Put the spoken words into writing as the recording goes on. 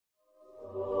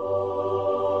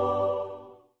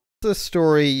The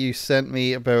story you sent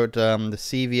me about the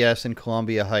CVS in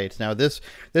Columbia Heights. Now this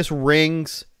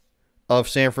rings of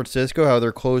San Francisco, how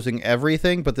they're closing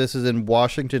everything, but this is in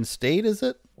Washington State, is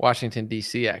it? Washington,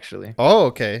 D.C., actually. Oh,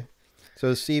 okay.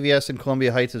 So CVS in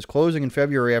Columbia Heights is closing in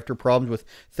February after problems with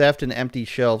theft and empty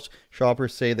shelves.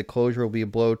 Shoppers say the closure will be a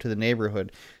blow to the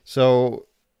neighborhood. So,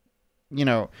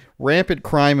 rampant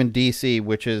crime in D.C.,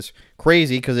 which is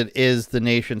crazy because it is the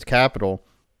nation's capital.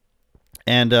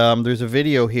 And there's a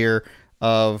video here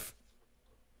of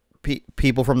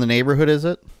people from the neighborhood, is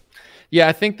it? Yeah,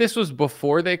 I think this was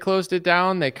before they closed it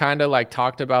down. They kind of like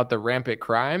talked about the rampant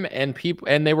crime and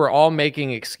they were all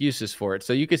making excuses for it.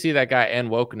 So you could see that guy and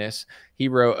wokeness. He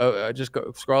wrote,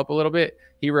 scroll up a little bit.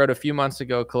 He wrote a few months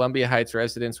ago, Columbia Heights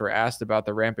residents were asked about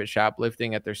the rampant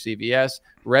shoplifting at their CVS.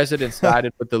 Residents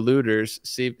sided with the looters.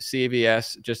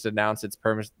 CVS just announced it's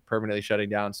permanently shutting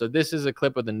down. So this is a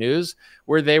clip of the news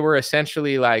where they were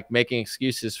essentially like making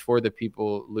excuses for the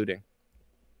people looting.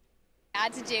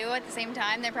 Bad to do at the same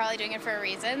time. They're probably doing it for a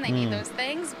reason. They need those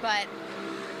things, but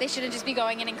they shouldn't just be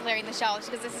going in and clearing the shelves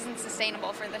because this isn't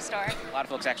sustainable for the store. A lot of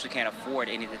folks actually can't afford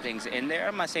any of the things in there.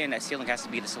 I'm not saying that stealing has to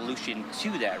be the solution to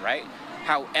that, right?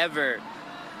 However,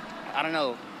 I don't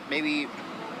know, maybe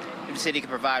if the city could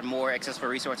provide more accessible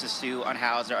resources to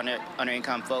unhoused or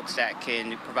under-income folks that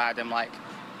can provide them like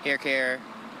hair care,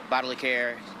 bodily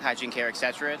care, hygiene care,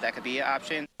 etc. That could be an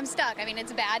option. I'm stuck. I mean,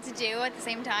 it's bad to do at the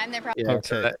same time. They're probably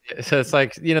Okay. So it's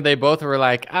like, they both were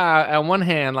like, on one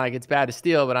hand, like it's bad to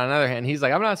steal, but on the other hand, he's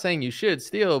like, I'm not saying you should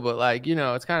steal, but like,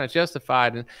 it's kind of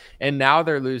justified. And now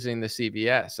they're losing the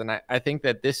CVS. And I think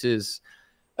that this is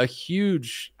a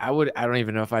huge, I don't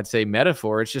even know if I'd say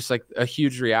metaphor. It's just like a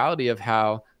huge reality of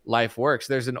how life works.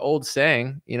 There's an old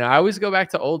saying, I always go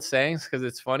back to old sayings because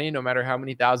it's funny. No matter how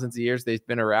many thousands of years they've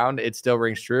been around, it still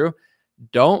rings true.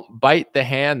 Don't bite the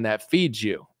hand that feeds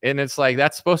you. And it's like,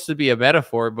 that's supposed to be a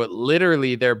metaphor, but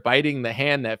literally they're biting the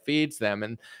hand that feeds them.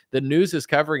 And the news is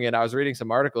covering it. I was reading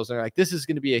some articles and they're like, this is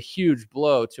going to be a huge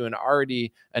blow to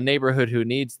a neighborhood who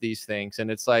needs these things. And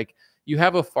it's like, you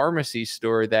have a pharmacy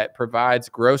store that provides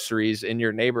groceries in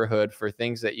your neighborhood for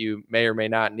things that you may or may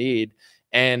not need.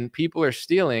 And people are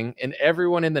stealing, and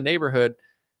everyone in the neighborhood,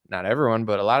 not everyone,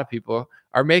 but a lot of people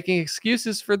are making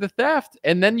excuses for the theft.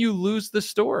 And then you lose the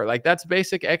store. Like, that's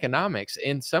basic economics.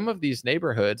 In some of these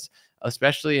neighborhoods,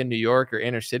 especially in New York or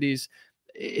inner cities,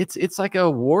 it's like a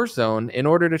war zone in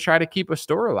order to try to keep a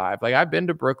store alive. Like, I've been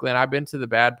to Brooklyn, I've been to the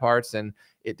bad parts, and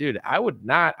dude,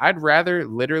 I'd rather,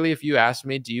 literally, if you asked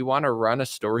me, do you want to run a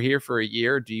store here for a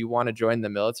year? Do you want to join the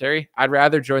military? I'd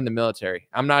rather join the military.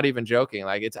 I'm not even joking.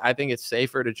 Like, I think it's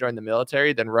safer to join the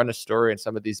military than run a store in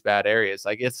some of these bad areas.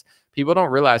 Like, people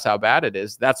don't realize how bad it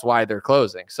is. That's why they're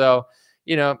closing. So,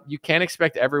 you can't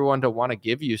expect everyone to want to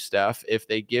give you stuff if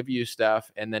they give you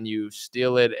stuff and then you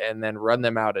steal it and then run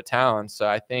them out of town. So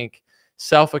I think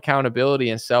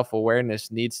self-accountability and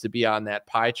self-awareness needs to be on that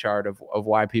pie chart of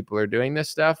why people are doing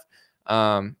this stuff.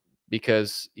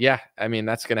 Because I mean,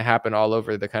 that's going to happen all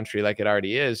over the country like it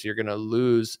already is. You're going to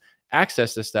lose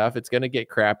access to stuff. It's going to get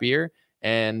crappier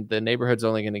and the neighborhood's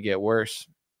only going to get worse.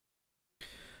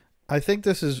 I think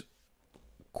this is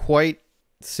quite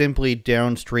simply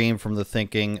downstream from the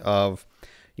thinking of,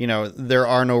 there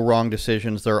are no wrong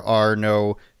decisions. There are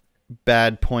no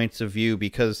bad points of view,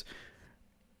 because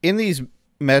in these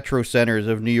metro centers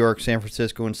of New York, San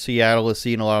Francisco, and Seattle has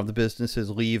seen a lot of the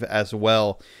businesses leave as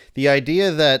well. The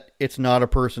idea that it's not a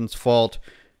person's fault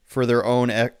for their own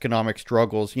economic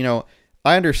struggles, I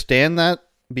understand that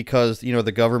because,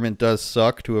 the government does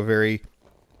suck to a very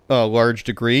large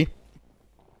degree.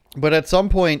 But at some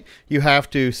point, you have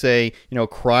to say,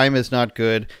 crime is not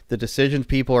good. The decisions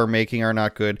people are making are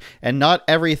not good. And not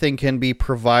everything can be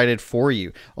provided for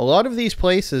you. A lot of these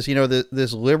places,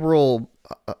 this liberal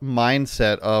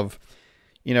mindset of,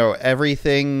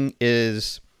 everything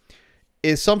is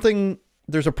something.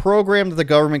 There's a program that the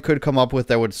government could come up with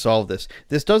that would solve this.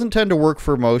 This doesn't tend to work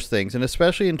for most things, and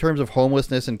especially in terms of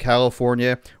homelessness in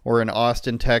California or in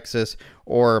Austin, Texas,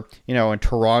 or, in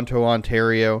Toronto,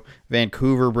 Ontario,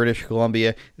 Vancouver, British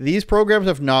Columbia. These programs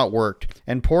have not worked,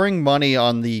 and pouring money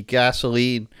on the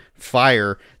gasoline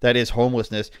fire that is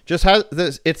homelessness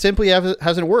simply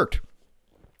hasn't worked.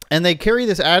 And they carry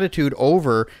this attitude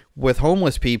over with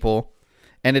homeless people,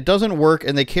 and it doesn't work,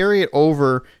 and they carry it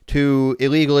over to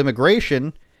illegal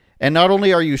immigration. And not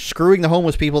only are you screwing the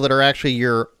homeless people that are actually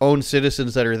your own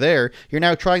citizens that are there, you're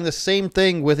now trying the same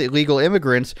thing with illegal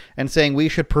immigrants and saying we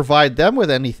should provide them with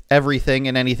everything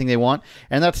and anything they want.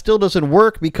 And that still doesn't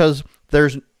work because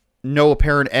there's no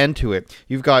apparent end to it.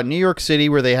 You've got New York City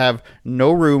where they have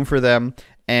no room for them,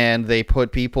 and they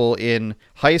put people in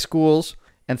high schools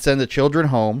and send the children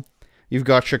home. You've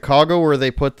got Chicago, where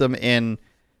they put them in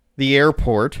the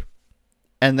airport,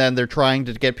 and then they're trying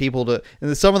to get people to,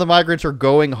 and some of the migrants are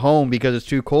going home because it's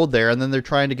too cold there, and then they're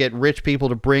trying to get rich people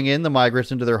to bring in the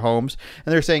migrants into their homes,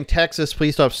 and they're saying, Texas,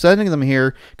 please stop sending them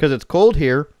here because it's cold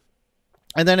here.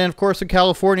 And then, of course, in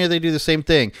California, they do the same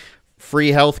thing.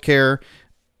 Free healthcare,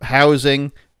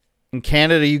 housing. In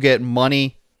Canada, you get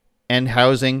money and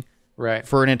housing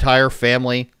for an entire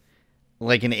family,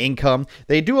 like an income.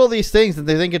 They do all these things and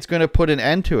they think it's going to put an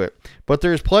end to it. But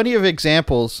there's plenty of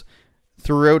examples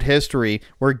throughout history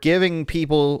where giving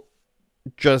people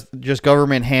just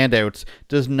government handouts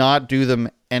does not do them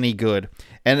any good.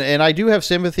 And I do have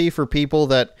sympathy for people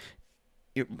that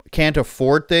can't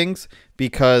afford things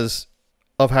because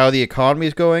of how the economy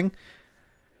is going.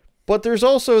 But there's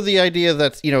also the idea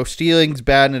that, stealing's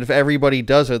bad, and if everybody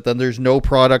does it, then there's no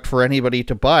product for anybody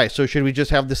to buy. So should we just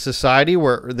have this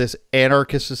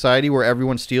anarchist society where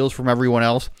everyone steals from everyone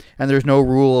else and there's no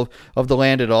rule of the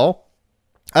land at all?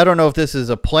 I don't know if this is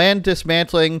a planned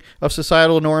dismantling of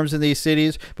societal norms in these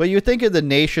cities, but you would think in the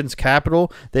nation's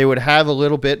capital, they would have a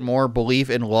little bit more belief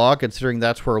in law, considering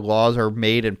that's where laws are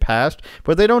made and passed,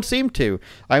 but they don't seem to.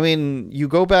 I mean, you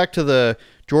go back to the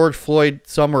George Floyd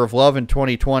Summer of Love in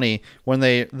 2020, when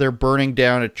they're burning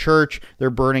down a church, they're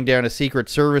burning down a Secret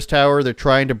Service tower, they're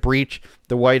trying to breach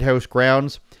the White House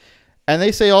grounds, and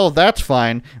they say all of that's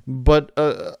fine, but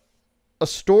a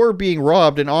store being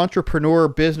robbed, an entrepreneur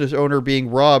business owner being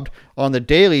robbed on the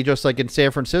daily, just like in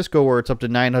San Francisco where it's up to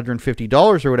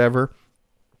 $950 or whatever.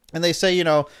 And they say,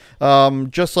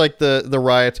 just like the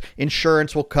riots,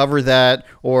 insurance will cover that,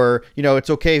 or, it's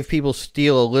okay if people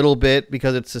steal a little bit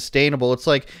because it's sustainable. It's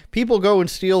like people go and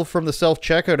steal from the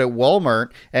self-checkout at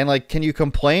Walmart, and like, can you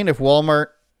complain if Walmart,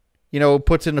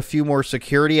 puts in a few more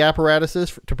security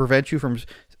apparatuses to prevent you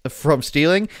from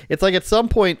stealing? It's like at some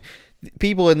point,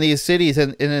 people in these cities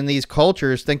and in these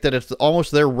cultures think that it's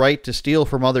almost their right to steal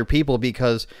from other people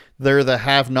because they're the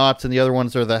have-nots and the other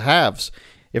ones are the haves,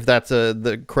 if that's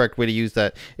the correct way to use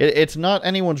that. It's not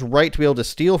anyone's right to be able to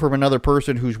steal from another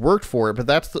person who's worked for it, but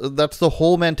that's the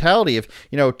whole mentality of,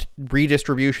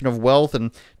 redistribution of wealth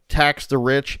and tax the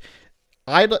rich.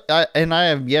 I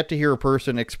have yet to hear a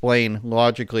person explain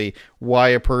logically why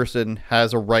a person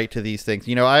has a right to these things.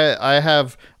 I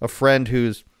have a friend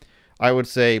who's, I would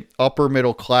say, upper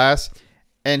middle class,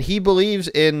 and he believes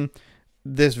in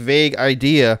this vague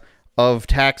idea of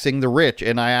taxing the rich.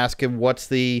 And I ask him, what's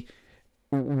the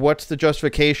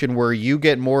justification where you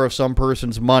get more of some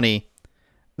person's money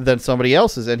than somebody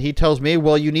else's? And he tells me,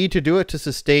 well, you need to do it to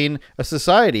sustain a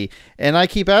society. And I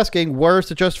keep asking, where's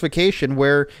the justification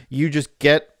where you just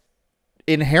get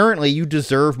inherently you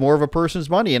deserve more of a person's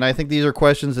money? And I think these are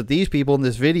questions that these people in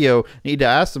this video need to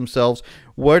ask themselves.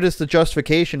 What is the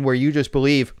justification where you just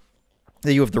believe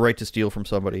that you have the right to steal from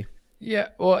somebody? Yeah,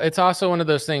 well, it's also one of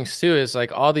those things too, is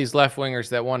like all these left-wingers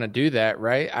that want to do that,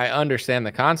 right? I understand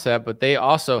the concept, but they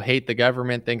also hate the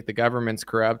government, think the government's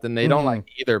corrupt, and they don't like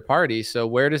either party. So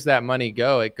where does that money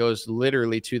go? It goes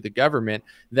literally to the government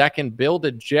that can build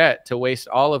a jet to waste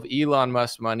all of Elon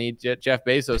Musk's money, Jeff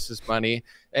Bezos's money,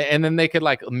 and then they could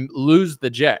like lose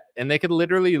the jet, and they could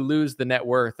literally lose the net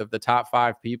worth of the top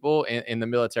 5 people in the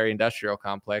military industrial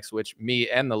complex, which me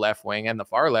and the left wing and the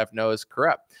far left know is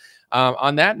corrupt.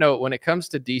 On that note, when it comes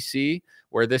to DC,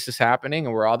 where this is happening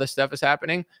and where all this stuff is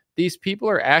happening, these people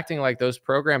are acting like those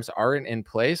programs aren't in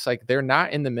place. Like they're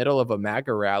not in the middle of a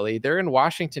MAGA rally. They're in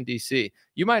Washington, D.C.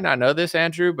 You might not know this,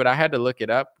 Andrew, but I had to look it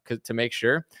up to make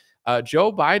sure. Joe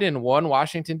Biden won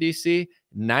Washington, D.C.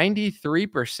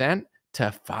 93%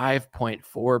 to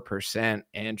 5.4%,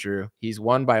 Andrew. He's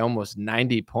won by almost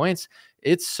 90 points.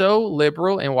 It's so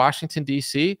liberal in Washington,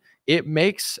 D.C., it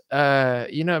makes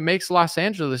it makes Los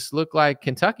Angeles look like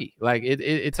Kentucky. Like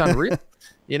it's unreal.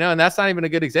 And that's not even a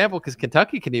good example because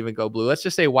Kentucky can even go blue. Let's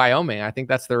just say Wyoming. I think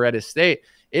that's the reddest state.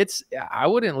 I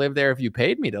wouldn't live there if you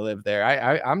paid me to live there.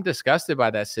 I'm disgusted by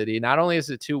that city. Not only is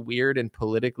it too weird and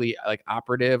politically like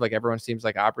operative, like everyone seems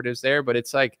like operatives there, but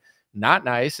it's like not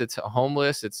nice. It's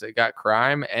homeless. It got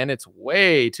crime, and it's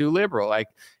way too liberal. Like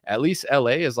at least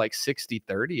LA is like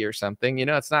 60-30 or something.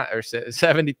 It's not, or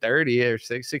 70-30 or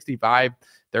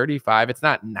 65-35. It's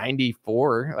not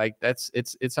 94. Like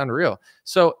it's unreal.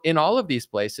 So in all of these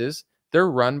places,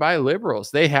 they're run by liberals.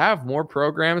 They have more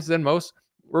programs than most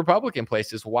Republican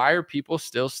places. Why are people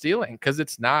still stealing? Because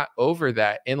it's not over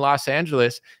that. In Los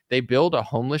Angeles, they build a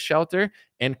homeless shelter,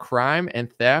 and crime and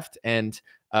theft and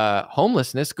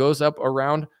homelessness goes up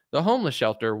around the homeless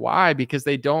shelter. Why? Because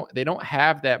they don't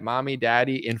have that mommy,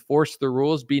 daddy, enforce the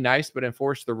rules, be nice, but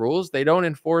enforce the rules. They don't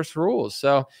enforce rules.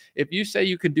 So if you say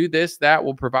you can do this, that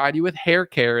will provide you with hair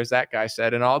care, as that guy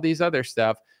said, and all these other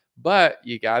stuff, But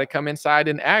you got to come inside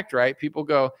and act right. People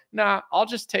go, nah, I'll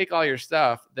just take all your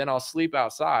stuff, then I'll sleep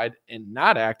outside and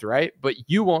not act right. But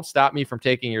you won't stop me from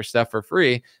taking your stuff for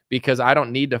free because I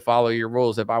don't need to follow your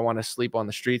rules if I want to sleep on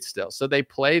the street still. So they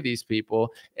play these people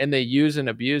and they use and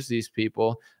abuse these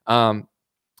people.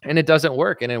 And it doesn't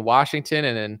work. And in Washington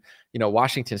and in,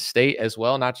 Washington State as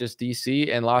well, not just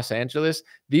DC and Los Angeles,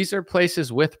 these are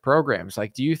places with programs.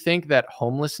 Like, do you think that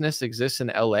homelessness exists in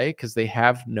LA because they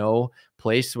have no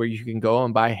place where you can go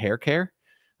and buy hair care?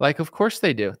 Like, of course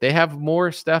they do. They have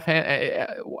more stuff.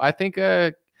 I think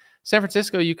San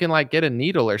Francisco, you can like get a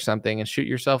needle or something and shoot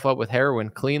yourself up with heroin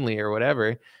cleanly or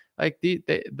whatever. Like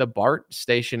the BART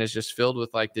station is just filled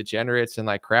with like degenerates and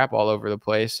like crap all over the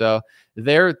place. So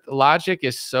their logic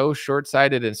is so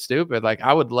short-sighted and stupid. Like,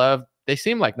 they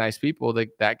seem like nice people,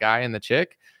 that guy and the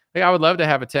chick. Like, I would love to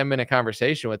have a 10-minute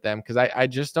conversation with them because I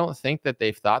just don't think that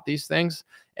they've thought these things.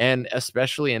 And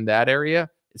especially in that area,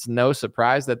 it's no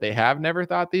surprise that they have never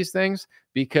thought these things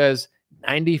because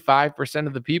 95%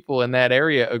 of the people in that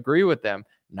area agree with them.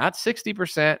 Not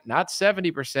 60%, not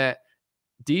 70%.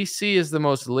 DC is the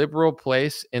most liberal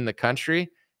place in the country,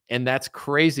 and that's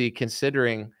crazy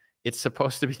considering it's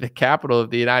supposed to be the capital of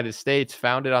the United States,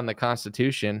 founded on the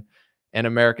Constitution and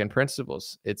American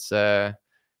principles. It's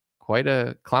quite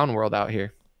a clown world out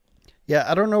here. Yeah,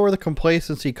 I don't know where the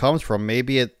complacency comes from.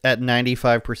 Maybe at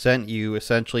 95%, you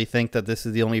essentially think that this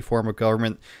is the only form of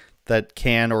government that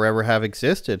can or ever have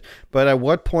existed. But at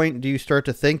what point do you start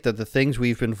to think that the things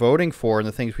we've been voting for and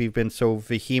the things we've been so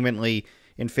vehemently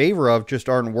in favor of just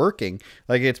aren't working?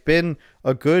 Like, it's been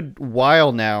a good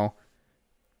while now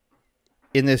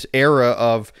in this era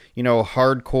of,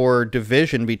 hardcore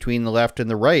division between the left and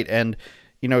the right. And,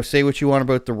 say what you want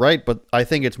about the right, but I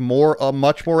think it's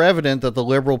much more evident that the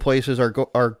liberal places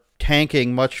are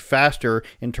tanking much faster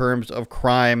in terms of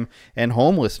crime and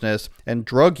homelessness and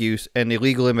drug use and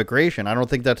illegal immigration. I don't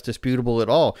think that's disputable at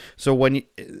all. So when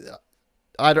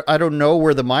I don't know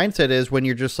where the mindset is when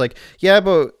you're just like, yeah,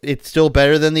 but it's still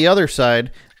better than the other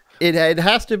side. It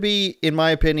has to be, in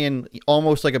my opinion,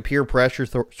 almost like a peer pressure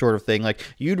sort of thing. Like,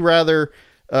 you'd rather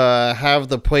have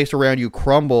the place around you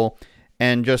crumble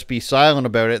and just be silent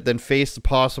about it than face the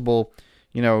possible,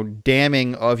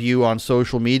 damning of you on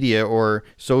social media or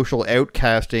social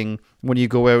outcasting when you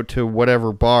go out to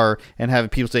whatever bar and have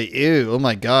people say, ew, oh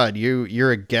my God,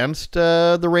 you're against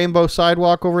the rainbow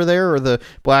sidewalk over there or the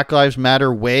Black Lives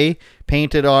Matter way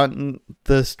painted on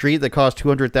the street that cost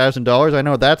 $200,000. I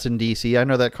know that's in DC. I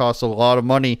know that costs a lot of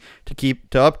money to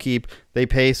upkeep. They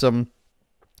pay some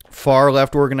far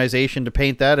left organization to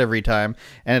paint that every time.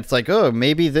 And it's like, oh,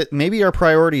 maybe our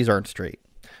priorities aren't straight.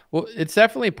 Well, it's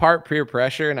definitely part peer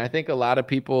pressure. And I think a lot of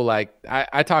people, like,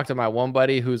 I talked to my one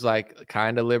buddy who's like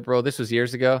kind of liberal. This was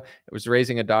years ago. It was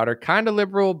raising a daughter, kind of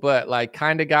liberal, but like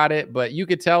kind of got it. But you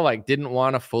could tell like didn't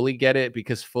want to fully get it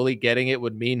because fully getting it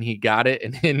would mean he got it.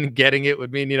 And then getting it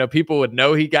would mean, people would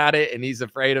know he got it and he's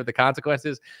afraid of the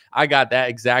consequences. I got that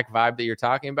exact vibe that you're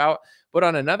talking about. But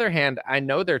on another hand, I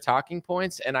know their talking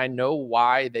points and I know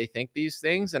why they think these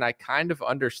things. And I kind of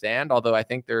understand, although I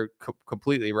think they're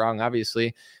completely wrong,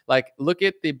 obviously. Like, look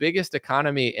at the biggest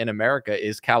economy in America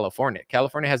is California.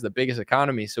 California has the biggest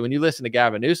economy. So when you listen to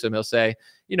Gavin Newsom, he'll say,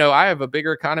 I have a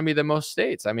bigger economy than most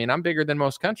states. I mean, I'm bigger than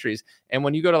most countries. And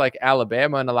when you go to like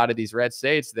Alabama and a lot of these red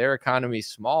states, their economy's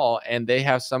small and they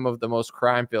have some of the most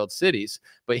crime-filled cities.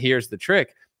 But here's the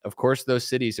trick. Of course, those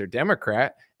cities are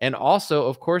Democrat. And also,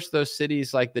 of course, those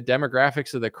cities, like the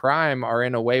demographics of the crime are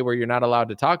in a way where you're not allowed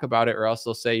to talk about it or else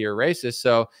they'll say you're racist.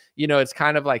 So, it's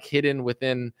kind of like hidden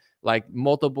within like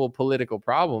multiple political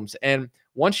problems. And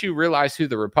once you realize who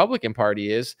the Republican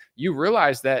Party is, you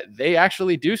realize that they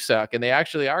actually do suck and they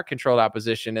actually are controlled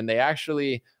opposition and they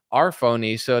actually are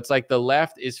phony. So it's like the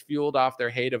left is fueled off their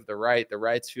hate of the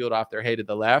right's fueled off their hate of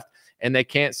the left, and they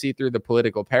can't see through the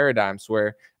political paradigms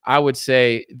where I would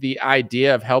say the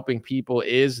idea of helping people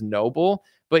is noble.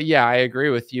 But yeah, I agree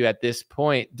with you at this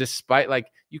point, despite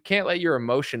like you can't let your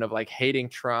emotion of like hating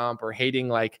Trump or hating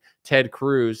like Ted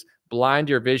Cruz blind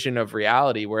your vision of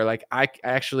reality where like I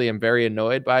actually am very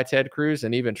annoyed by Ted Cruz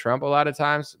and even Trump a lot of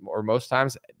times or most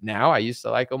times now. I used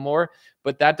to like him more,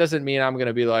 but that doesn't mean I'm going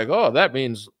to be like, oh, that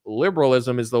means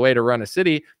liberalism is the way to run a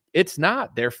city. It's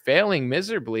not. They're failing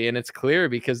miserably, and it's clear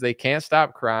because they can't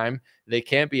stop crime. They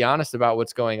can't be honest about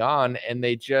what's going on, and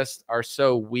they just are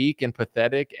so weak and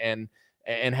pathetic and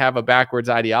have a backwards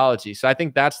ideology. So I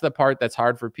think that's the part that's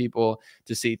hard for people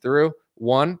to see through.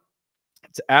 One,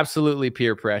 it's absolutely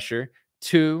peer pressure.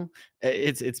 Two,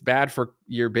 it's bad for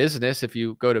your business if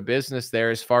you go to business there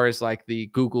as far as like the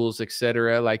Googles,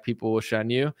 etc. Like people will shun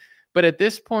you. But at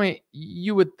this point,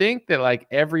 you would think that like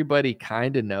everybody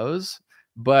kind of knows,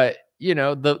 but you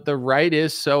know, the right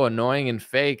is so annoying and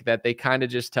fake that they kind of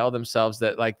just tell themselves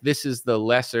that like this is the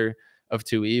lesser of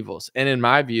two evils. And in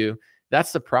my view,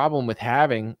 that's the problem with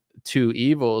having two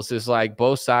evils is like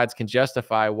both sides can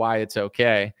justify why it's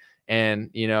okay. And,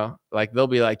 you know, like they'll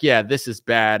be like, yeah, this is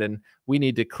bad and we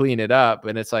need to clean it up.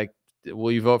 And it's like,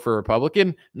 will you vote for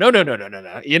Republican? No, no, no, no, no,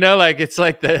 no. You know, like it's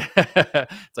like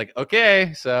it's like,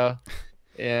 okay. So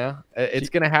yeah, it's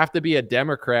going to have to be a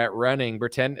Democrat running,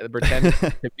 pretend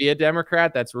to be a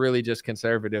Democrat. That's really just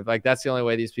conservative. Like that's the only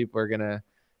way these people are going to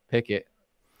pick it.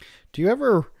 Do you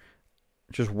ever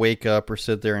just wake up or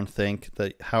sit there and think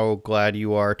that how glad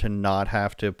you are to not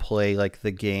have to play like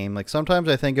the game? Like sometimes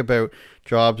I think about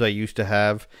jobs I used to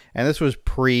have, and this was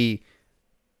pre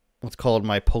what's called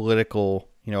my political,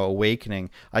 you know, awakening.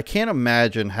 I can't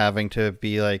imagine having to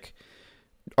be like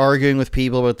arguing with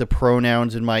people about the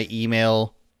pronouns in my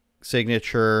email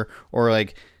signature, or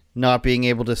like not being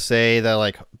able to say that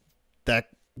like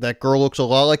that girl looks a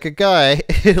lot like a guy,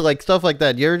 like stuff like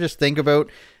that. You ever just think about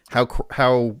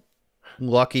how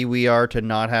lucky we are to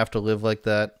not have to live like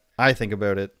that? I think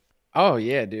about it. Oh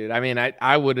yeah, dude. I mean,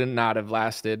 I would not have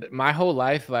lasted my whole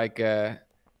life. Like,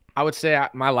 I would say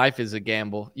my life is a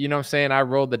gamble. You know what I'm saying? I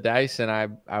rolled the dice and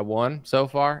I won so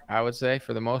far, I would say,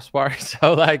 for the most part.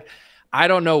 So like, I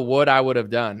don't know what I would have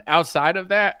done outside of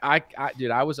that.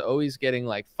 Dude, I was always getting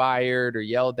like fired or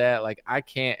yelled at. Like I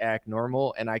can't act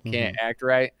normal and I can't act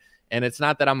right. And it's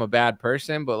not that I'm a bad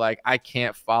person, but like I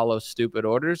can't follow stupid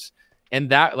orders. And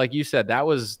that, like you said, that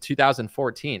was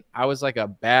 2014. I was like a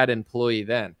bad employee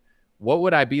then. What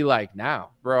would I be like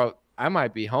now, bro? I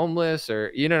might be homeless,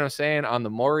 or you know what I'm saying, on the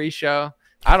Maury show.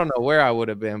 I don't know where I would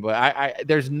have been, but I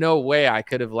there's no way I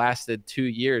could have lasted 2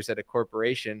 years at a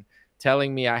corporation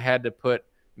telling me I had to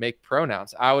make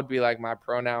pronouns. I would be like, my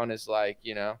pronoun is like,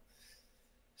 you know,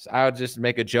 so I would just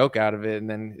make a joke out of it, and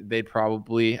then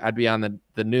I'd be on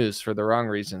the news for the wrong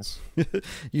reasons.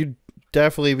 You'd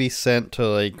definitely be sent to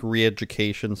like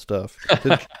re-education stuff.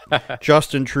 The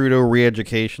Justin Trudeau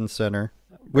Re-Education Center,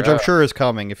 which I'm sure is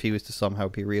coming if he was to somehow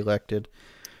be reelected.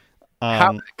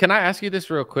 Can I ask you this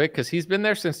real quick? Because he's been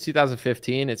there since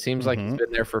 2015. It seems like he's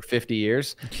been there for 50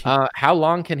 years. How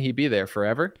long can he be there?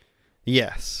 Forever?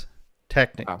 Yes.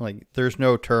 Technically, there's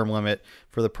no term limit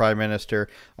for the prime minister.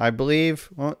 I believe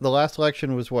the last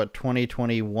election was what,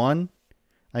 2021,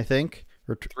 I think,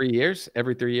 or 3 years,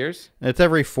 every 3 years. It's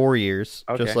every 4 years,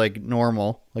 just like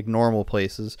normal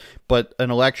places. But an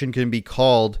election can be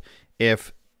called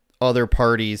if other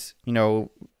parties, you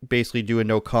know, basically do a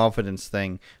no confidence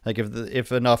thing. Like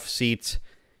if enough seats,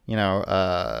 you know,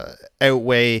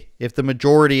 outweigh, if the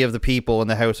majority of the people in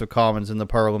the House of Commons in the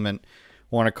Parliament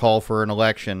want to call for an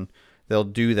election, they'll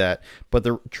do that.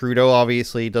 But Trudeau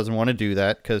obviously doesn't want to do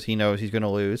that because he knows he's going to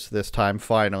lose this time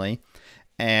finally.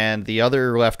 And the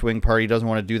other left-wing party doesn't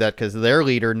want to do that because their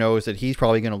leader knows that he's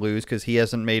probably going to lose because he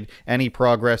hasn't made any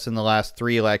progress in the last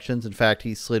 3 elections. In fact,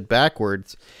 he's slid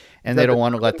backwards, and they don't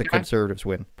want to let the Conservatives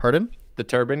win. Pardon? The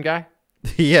turban guy?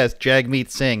 Yes,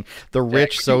 Jagmeet Singh, the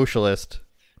rich socialist.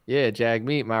 Yeah,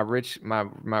 Jagmeet, my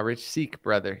rich Sikh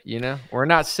brother. You know, we're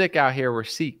not sick out here. We're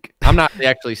Sikh. I'm not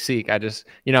actually Sikh. I just,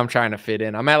 you know, I'm trying to fit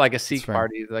in. I'm at like a Sikh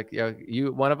party. Like,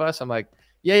 you one of us? I'm like,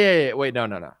 yeah. Wait,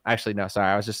 no. Actually, no. Sorry,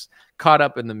 I was just caught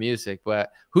up in the music.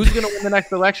 But who's gonna win the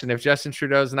next election if Justin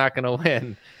Trudeau's not gonna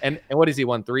win? And what has he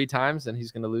won 3 times? And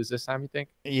he's gonna lose this time? You think?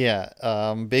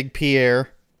 Yeah. Big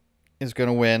Pierre is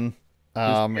gonna win.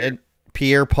 And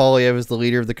Pierre Poilievre is the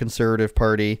leader of the Conservative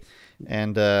Party.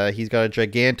 And he's got a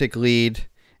gigantic lead,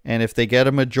 and if they get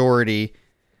a majority,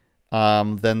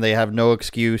 then they have no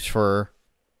excuse to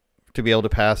be able to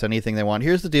pass anything they want.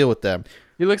 Here's the deal with them.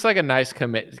 He looks like a nice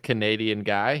Canadian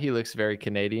guy. He looks very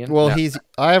Canadian. Well,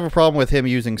 I have a problem with him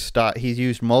using he's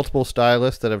used multiple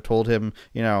stylists that have told him,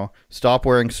 you know, stop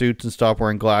wearing suits and stop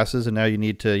wearing glasses, and now you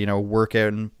need to, you know, work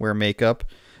out and wear makeup.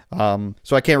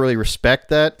 So I can't really respect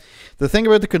that. The thing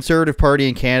about the Conservative Party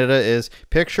in Canada is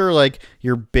picture like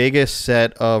your biggest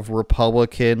set of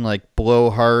Republican like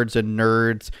blowhards and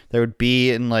nerds that would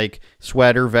be in like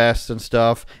sweater vests and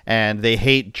stuff, and they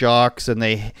hate jocks, and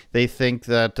they think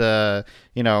that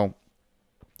you know,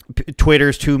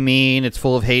 Twitter's too mean, it's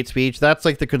full of hate speech. That's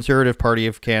like the Conservative Party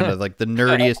of Canada, like the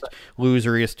nerdiest,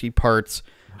 loseriest parts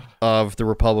of the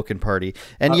Republican Party.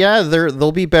 And yeah,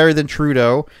 they'll be better than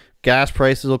Trudeau. Gas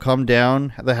prices will come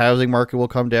down, the housing market will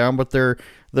come down, but they're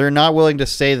not willing to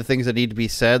say the things that need to be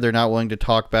said. They're not willing to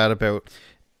talk bad about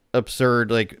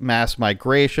absurd like mass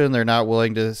migration. They're not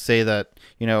willing to say that,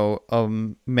 you know, a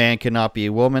man cannot be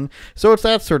a woman. So it's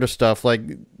that sort of stuff. Like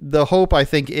the hope, I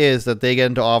think, is that they get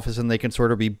into office and they can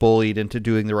sort of be bullied into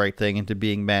doing the right thing, into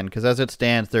being men. Because as it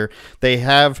stands, they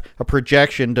have a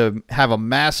projection to have a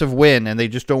massive win, and they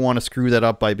just don't want to screw that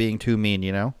up by being too mean,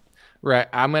 you know? Right.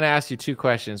 I'm going to ask you two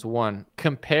questions. One,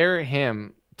 compare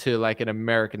him to like an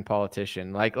American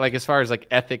politician, like as far as like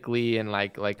ethically and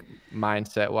like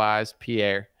mindset wise.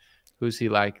 Pierre, who's he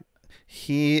like?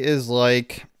 He is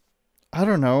like, I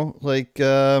don't know, like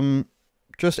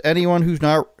just anyone who's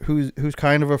not who's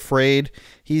kind of afraid.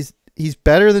 He's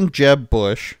better than Jeb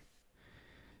Bush.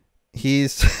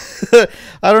 He's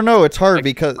I don't know, it's hard like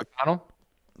because McConnell?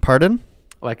 Pardon?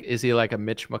 Like, is he like a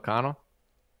Mitch McConnell?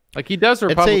 Like he does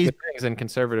Republican things and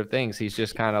conservative things. He's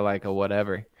just kind of like a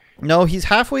whatever. No, he's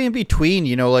halfway in between,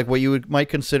 you know, like what you might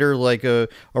consider like a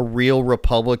real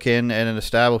Republican and an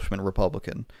establishment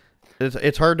Republican.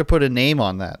 It's hard to put a name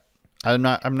on that. I'm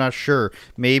not sure.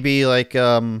 Maybe like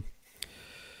not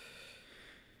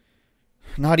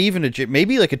even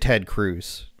maybe like a Ted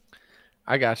Cruz.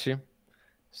 I got you.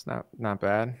 It's not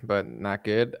bad, but not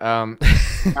good.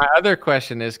 My other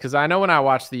question is, because I know when I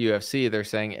watch the UFC, they're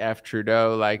saying F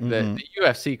Trudeau. Like the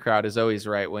UFC crowd is always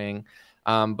right wing.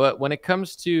 But when it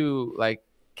comes to like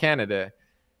Canada,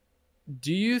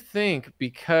 do you think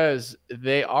because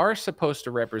they are supposed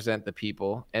to represent the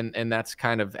people and that's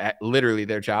kind of literally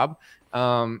their job,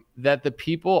 that the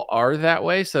people are that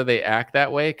way, so they act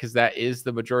that way because that is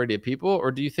the majority of people?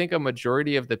 Or do you think a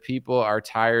majority of the people are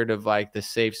tired of like the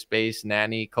safe space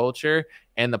nanny culture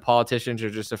and the politicians are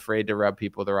just afraid to rub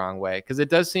people the wrong way? Because it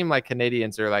does seem like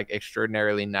Canadians are like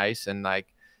extraordinarily nice and like,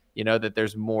 you know, that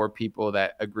there's more people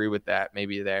that agree with that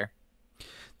maybe there.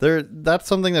 That's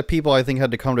something that people, I think,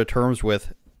 had to come to terms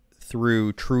with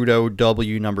through Trudeau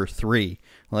W #3.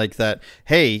 Like that,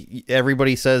 hey,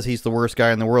 everybody says he's the worst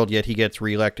guy in the world, yet he gets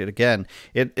reelected again.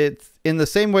 It's in the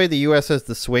same way the U.S. has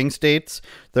the swing states.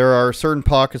 There are certain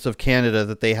pockets of Canada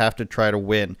that they have to try to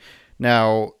win.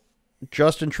 Now,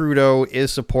 Justin Trudeau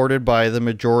is supported by the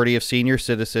majority of senior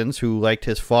citizens who liked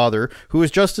his father, who was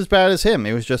just as bad as him.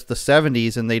 It was just the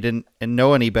 70s and they didn't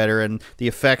know any better, and the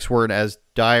effects weren't as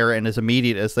dire and as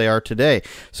immediate as they are today.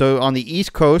 So on the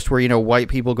East Coast, where, you know, white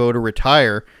people go to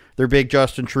retire, they're big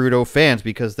Justin Trudeau fans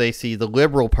because they see the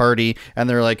Liberal Party and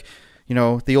they're like, you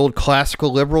know, the old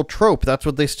classical liberal trope. That's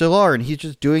what they still are, and he's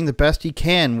just doing the best he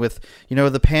can with, you know,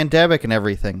 the pandemic and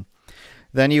everything.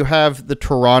 Then you have the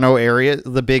Toronto area,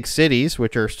 the big cities,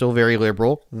 which are still very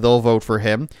liberal. They'll vote for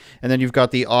him. And then you've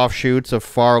got the offshoots of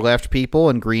far left people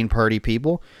and Green Party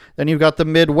people. Then you've got the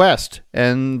Midwest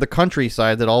and the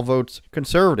countryside that all votes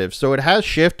conservative. So it has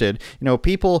shifted. You know,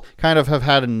 people kind of have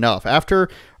had enough. After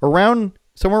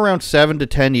somewhere around 7 to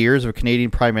 10 years of a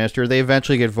Canadian prime minister, they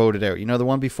eventually get voted out. You know, the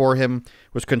one before him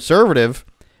was conservative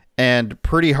and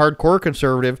pretty hardcore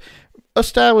conservative.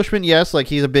 Establishment, yes, like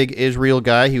he's a big Israel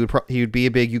guy. He would be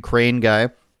a big Ukraine guy,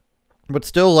 but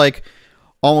still like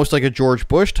almost like a George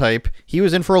Bush type. He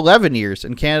was in for 11 years,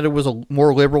 and Canada was a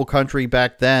more liberal country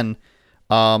back then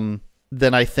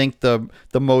than I think the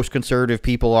most conservative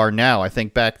people are now. I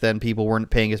think back then people weren't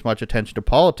paying as much attention to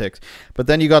politics. But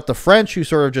then you got the French who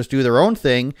sort of just do their own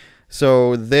thing.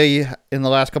 So they, in the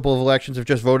last couple of elections, have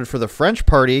just voted for the French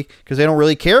party because they don't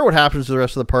really care what happens to the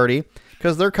rest of the party.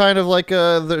 Because they're kind of like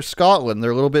they're Scotland. They're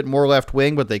a little bit more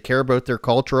left-wing, but they care about their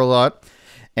culture a lot.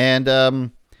 And,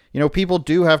 you know, people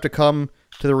do have to come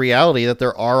to the reality that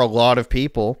there are a lot of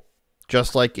people,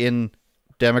 just like in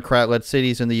Democrat-led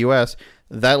cities in the U.S.,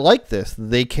 that like this.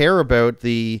 They care about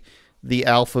the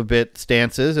alphabet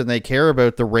stances, and they care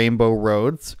about the rainbow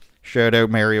roads. Shout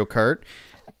out Mario Kart.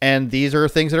 And these are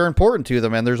things that are important to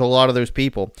them, and there's a lot of those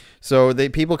people. So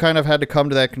people kind of had to come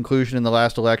to that conclusion in the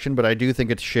last election, but I do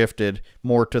think it's shifted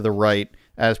more to the right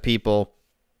as people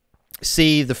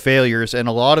see the failures, and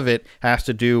a lot of it has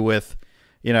to do with,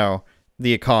 you know,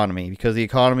 the economy, because the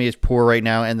economy is poor right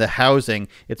now, and the housing,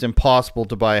 it's impossible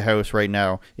to buy a house right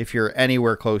now if you're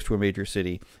anywhere close to a major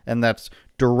city, and that's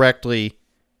directly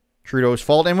Trudeau's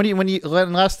fault. And when you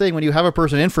have a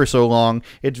person in for so long,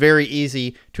 it's very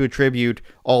easy to attribute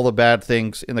all the bad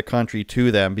things in the country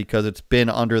to them because it's been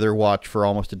under their watch for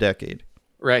almost a decade.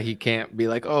 Right. He can't be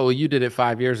like, oh, you did it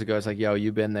 5 years ago. It's like, yo,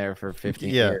 you've been there for 15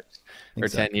 years or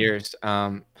exactly. 10 years.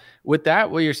 With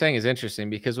that, what you're saying is interesting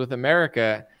because with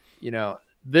America, you know,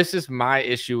 this is my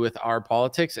issue with our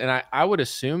politics. And I would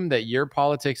assume that your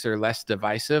politics are less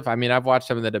divisive. I mean, I've watched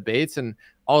some of the debates, and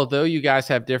although you guys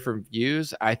have different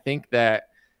views, I think that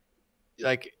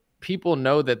like people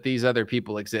know that these other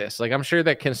people exist. Like, I'm sure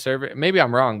that maybe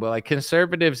I'm wrong, but like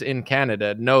conservatives in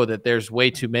Canada know that there's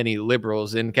way too many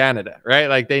liberals in Canada, right?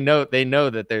 Like they know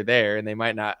that they're there, and they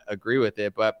might not agree with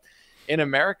it. But in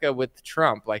America with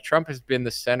Trump, like Trump has been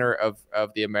the center of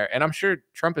the America, and I'm sure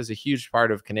Trump is a huge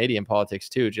part of Canadian politics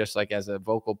too, just like as a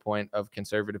vocal point of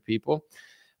conservative people.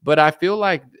 But I feel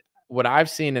like what I've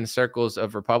seen in circles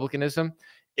of republicanism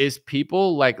is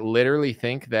people like literally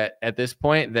think that at this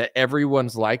point that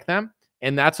everyone's like them.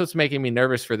 And that's what's making me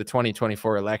nervous for the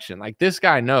 2024 election. Like, this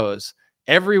guy knows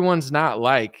everyone's not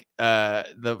like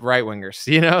the right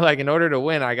wingers, like in order to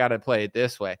win, I got to play it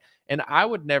this way. And I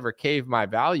would never cave my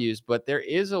values, but there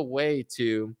is a way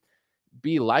to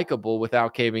be likable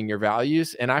without caving your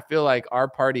values. And I feel like our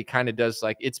party kind of does,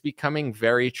 like, it's becoming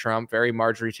very Trump, very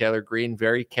Marjorie Taylor Greene,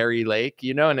 very Carrie Lake,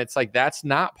 and it's like, that's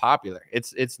not popular.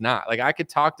 It's not. Like, I could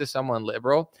talk to someone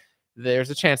liberal. There's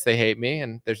a chance they hate me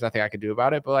and there's nothing I could do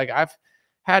about it. But like, I've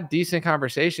had decent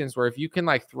conversations where if you can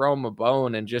like throw them a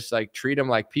bone and just like treat them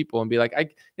like people and be like,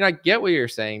 I get what you're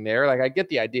saying there. Like, I get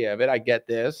the idea of it. I get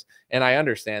this and I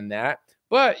understand that.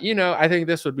 But, I think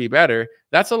this would be better.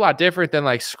 That's a lot different than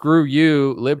like, screw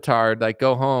you, libtard, like,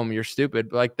 go home, you're stupid.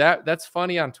 But like that's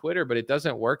funny on Twitter, but it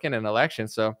doesn't work in an election.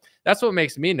 So that's what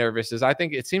makes me nervous, is I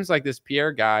think it seems like this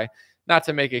Pierre guy, not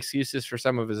to make excuses for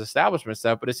some of his establishment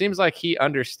stuff, but it seems like he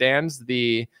understands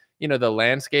the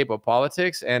landscape of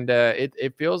politics. And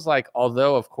it feels like,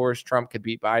 although of course Trump could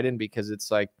beat Biden because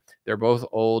it's like they're both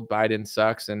old, Biden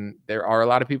sucks, and there are a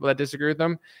lot of people that disagree with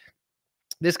them.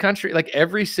 This country, like,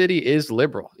 every city is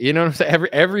liberal. You know what I'm saying?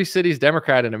 Every city's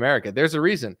Democrat in America. There's a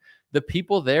reason. The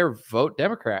people there vote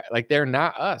Democrat. Like, they're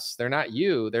not us. They're not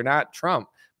you. They're not Trump.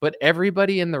 But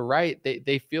everybody in the right,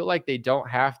 they feel like they don't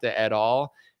have to at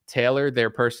all tailor their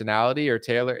personality and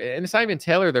it's not even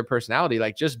tailor their personality.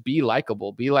 Like, just be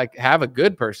likable. Be like, have a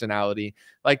good personality.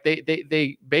 Like,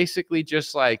 they basically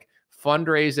just like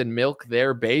fundraise and milk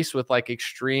their base with like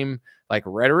extreme like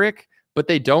rhetoric, but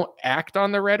they don't act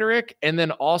on the rhetoric. And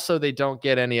then also they don't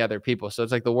get any other people. So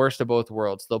it's like the worst of both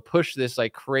worlds. They'll push this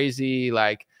like crazy,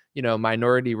 like,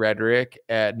 minority rhetoric,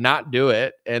 not do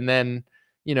it. And then,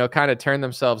 kind of turn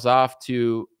themselves off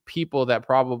to people that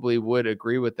probably would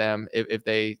agree with them if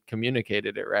they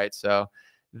communicated it right. So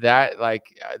that, like,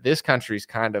 this country's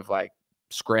kind of like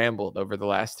scrambled over the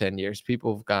last 10 years.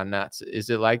 People have gone nuts. Is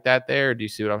it like that there? Or do you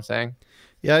see what I'm saying?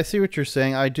 Yeah, I see what you're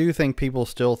saying. I do think people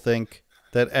still think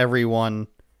that everyone,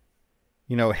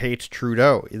 hates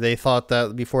Trudeau. They thought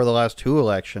that before the last two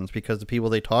elections because the people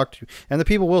they talked to, and the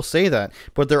people will say that,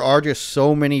 but there are just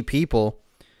so many people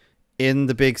in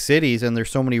the big cities, and there's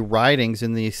so many ridings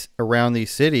around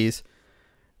these cities,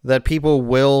 that people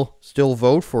will still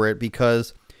vote for it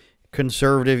because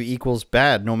conservative equals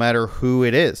bad, no matter who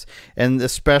it is, and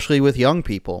especially with young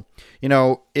people.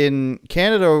 In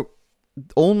Canada,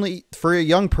 only for a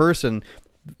young person,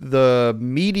 the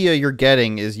media you're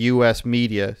getting is U.S.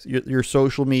 media, your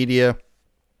social media,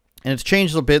 and it's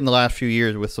changed a bit in the last few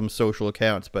years with some social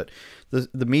accounts, but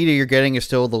the media you're getting is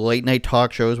still the late night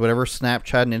talk shows, whatever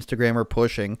Snapchat and Instagram are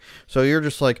pushing. So you're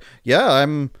just like, yeah,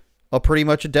 I'm pretty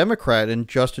much a Democrat, and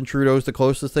Justin Trudeau is the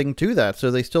closest thing to that. So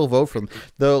they still vote for him.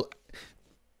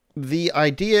 The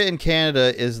idea in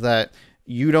Canada is that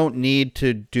you don't need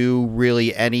to do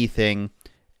really anything,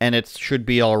 and it should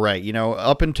be all right.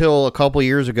 Up until a couple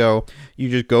years ago, you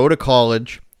just go to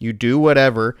college, you do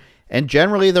whatever, and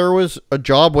generally there was a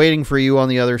job waiting for you on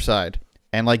the other side.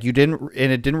 And like, it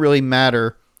didn't really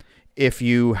matter if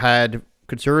you had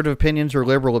conservative opinions or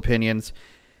liberal opinions.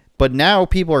 But now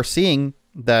people are seeing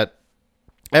that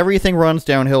everything runs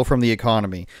downhill from the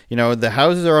economy. The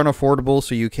houses are unaffordable,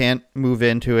 so you can't move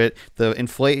into it. The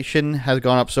inflation has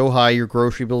gone up so high, your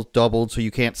grocery bill's doubled, so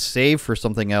you can't save for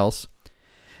something else.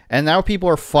 And now people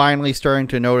are finally starting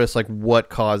to notice like what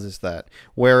causes that.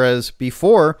 Whereas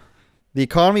before, the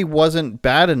economy wasn't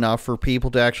bad enough for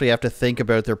people to actually have to think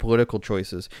about their political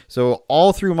choices. So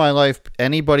all through my life,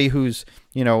 anybody who's,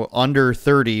 under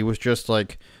 30 was just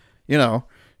like,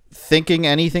 thinking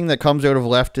anything that comes out of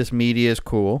leftist media is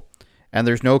cool. And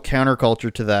there's no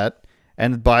counterculture to that.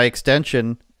 And by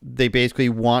extension, they basically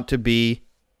want to be,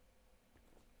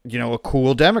 a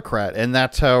cool Democrat. And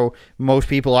that's how most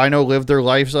people I know lived their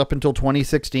lives up until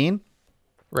 2016.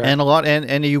 Right.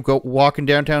 And you go walking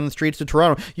downtown the streets of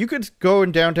Toronto. You could go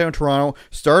in downtown Toronto,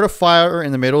 start a fire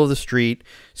in the middle of the street,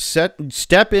 step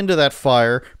into that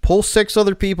fire, pull 6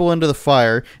 other people into the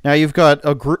fire. Now you've got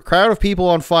a crowd of people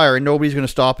on fire, and nobody's going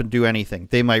to stop and do anything.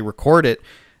 They might record it,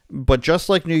 but just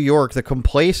like New York, the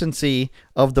complacency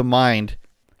of the mind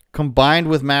combined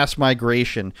with mass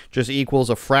migration just equals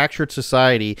a fractured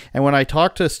society. And when I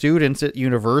talk to students at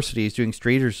universities doing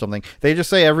street or something, they just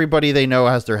say everybody they know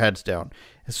has their heads down.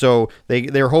 So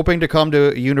they're hoping to come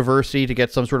to a university to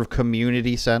get some sort of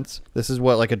community sense. This is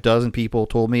what like a dozen people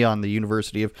told me on the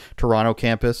University of Toronto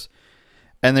campus.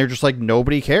 And they're just like,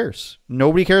 nobody cares.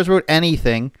 Nobody cares about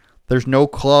anything. There's no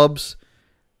clubs.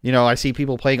 You know, I see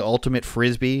people playing ultimate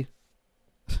frisbee.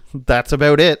 That's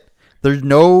about it. There's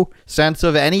no sense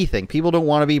of anything. People don't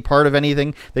want to be part of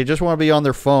anything. They just want to be on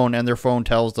their phone, and their phone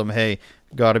tells them, hey,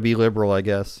 got to be liberal, I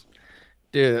guess.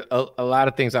 Dude, a lot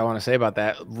of things I want to say about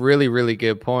that. Really, really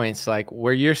good points. Like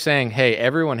where you're saying, hey,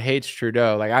 everyone hates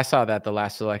Trudeau. Like I saw that the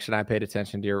last election. I paid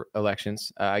attention to your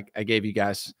elections. I gave you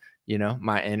guys, you know,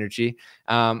 my energy.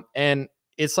 And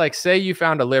it's like, say you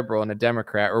found a liberal and a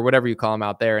Democrat or whatever you call them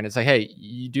out there. And it's like, hey,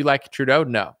 you do like Trudeau?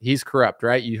 No, he's corrupt,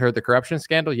 right? You heard the corruption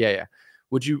scandal? Yeah, yeah.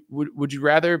 Would you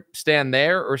rather stand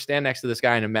there or stand next to this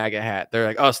guy in a MAGA hat? They're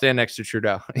like, oh, stand next to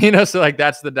Trudeau. You know, so like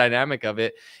that's the dynamic of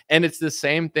it. And it's the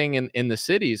same thing in the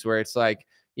cities where it's like,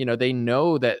 you know, they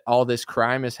know that all this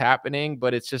crime is happening,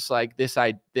 but it's just like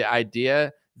the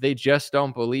idea, they just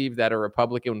don't believe that a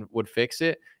Republican would fix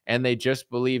it. And they just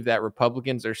believe that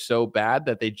Republicans are so bad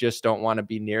that they just don't want to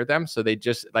be near them. So they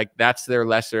just like, that's their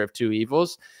lesser of two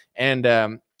evils.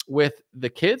 And with the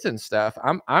kids and stuff,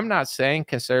 I'm not saying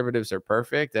conservatives are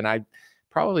perfect, and I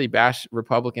probably bash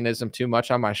republicanism too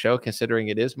much on my show, considering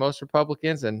it is most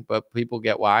Republicans, but people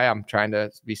get why I'm trying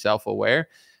to be self-aware.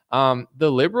 The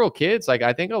liberal kids, like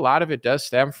I think a lot of it does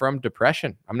stem from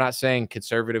depression. I'm not saying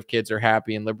conservative kids are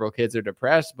happy and liberal kids are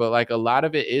depressed, but like a lot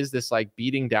of it is this like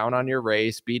beating down on your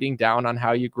race, beating down on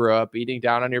how you grew up, beating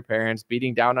down on your parents,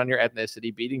 beating down on your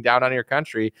ethnicity, beating down on your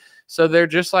country. So they're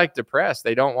just like depressed.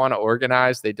 They don't want to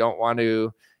organize. They don't want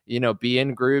to, you know, be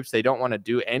in groups. They don't want to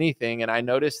do anything. And I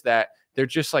noticed that they're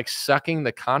just like sucking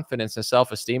the confidence and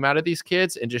self-esteem out of these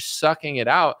kids and just sucking it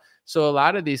out. So a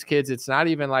lot of these kids, it's not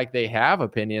even like they have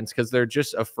opinions because they're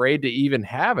just afraid to even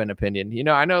have an opinion. You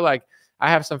know, I know like I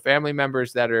have some family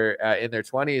members that are in their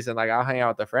 20s and like I'll hang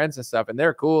out with their friends and stuff and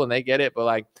they're cool and they get it. But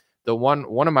like the one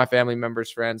of my family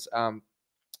members' friends,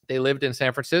 they lived in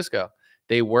San Francisco.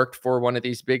 They worked for one of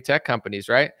these big tech companies,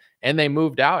 right? And they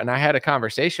moved out and I had a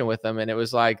conversation with them and it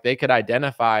was like they could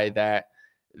identify that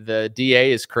the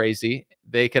DA is crazy.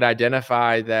 They could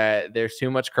identify that there's too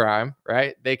much crime,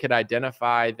 right? They could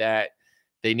identify that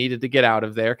they needed to get out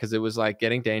of there because it was like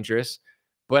getting dangerous.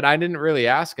 But I didn't really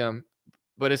ask them.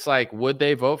 But it's like, would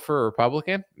they vote for a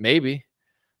Republican? Maybe,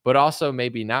 but also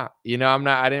maybe not. You know,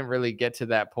 I didn't really get to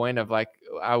that point of like,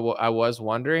 I was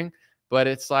wondering, but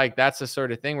it's like, that's the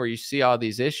sort of thing where you see all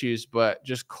these issues, but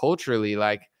just culturally,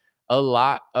 like, a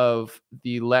lot of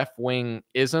the left-wing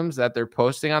isms that they're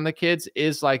posting on the kids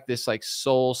is like this like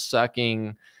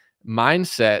soul-sucking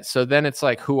mindset. So then it's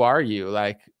like, who are you?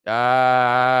 Like, you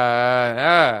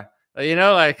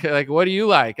know, like what do you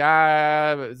like?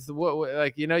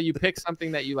 Like, you know, you pick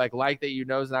something that you like that you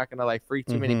know is not gonna like freak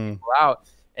too many people out,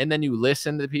 and then you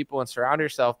listen to people and surround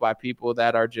yourself by people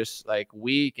that are just like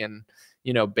weak and,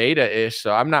 you know, beta-ish.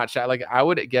 So I'm not sure. Like I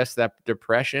would guess that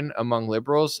depression among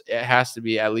liberals, it has to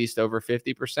be at least over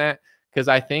 50%. Because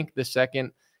I think the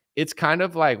second, it's kind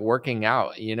of like working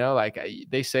out, you know, like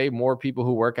they say more people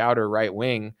who work out are right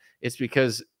wing. It's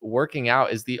because working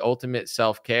out is the ultimate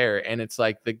self-care. And it's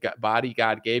like the body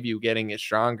God gave you, getting it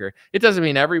stronger. It doesn't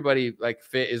mean everybody like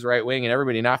fit is right wing and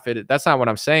everybody not fit. That's not what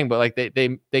I'm saying. But like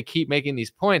they keep making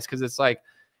these points because it's like,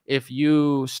 if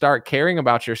you start caring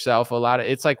about yourself,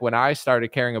 it's like when I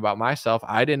started caring about myself,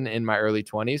 I didn't in my early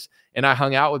 20s and I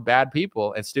hung out with bad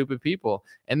people and stupid people.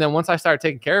 And then once I started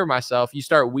taking care of myself, you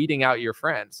start weeding out your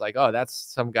friends. Like, oh, that's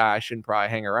some guy I shouldn't probably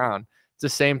hang around. It's the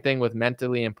same thing with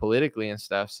mentally and politically and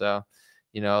stuff. So,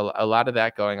 you know, a lot of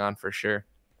that going on for sure.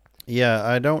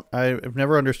 Yeah, I've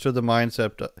never understood the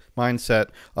mindset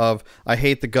of I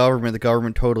hate the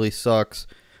government totally sucks.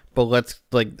 But let's,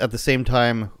 like, at the same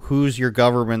time, who's your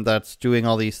government that's doing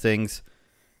all these things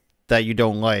that you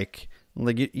don't like?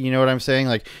 Like, you know what I'm saying?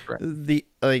 Like, right.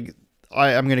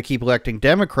 I'm going to keep electing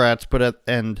Democrats,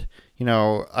 and you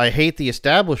know, I hate the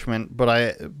establishment,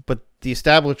 but the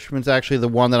establishment's actually the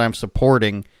one that I'm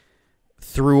supporting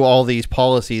through all these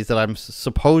policies that I'm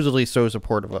supposedly so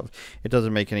supportive of. It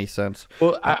doesn't make any sense.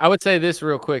 Well, I would say this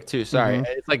real quick too. Sorry.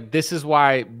 It's like, this is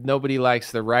why nobody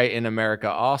likes the right in America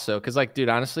also. Cause like, dude,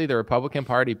 honestly, the Republican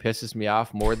Party pisses me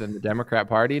off more than the Democrat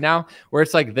Party now, where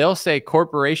it's like, they'll say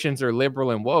corporations are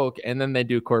liberal and woke, and then they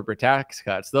do corporate tax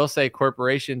cuts. They'll say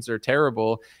corporations are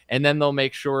terrible, and then they'll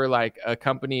make sure like a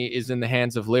company is in the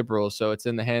hands of liberals, so it's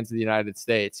in the hands of the United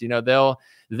States. You know,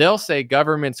 they'll say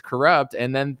government's corrupt,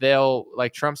 and then they'll,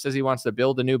 like, Trump says he wants to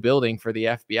build a new building for the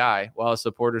FBI while his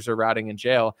supporters are rotting in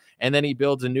jail, and then he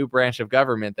builds a new branch of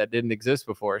government that didn't exist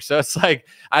before. So it's like,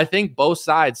 I think both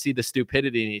sides see the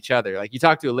stupidity in each other. Like, you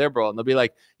talk to a liberal and they'll be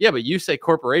like, yeah, but you say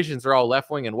corporations are all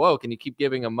left-wing and woke, and you keep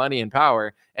giving them money and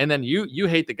power, and then you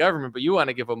hate the government, but you want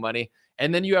to give them money.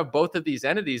 And then you have both of these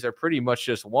entities are pretty much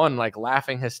just one, like,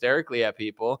 laughing hysterically at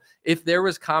people. If there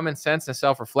was common sense and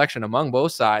self-reflection among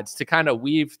both sides to kind of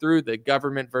weave through the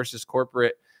government versus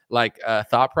corporate, like,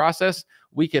 thought process,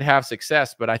 we could have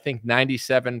success. But I think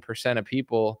 97% of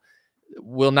people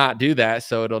will not do that,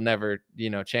 so it'll never,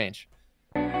 change.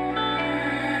 Turn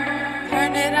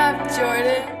it up,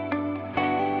 Jordan.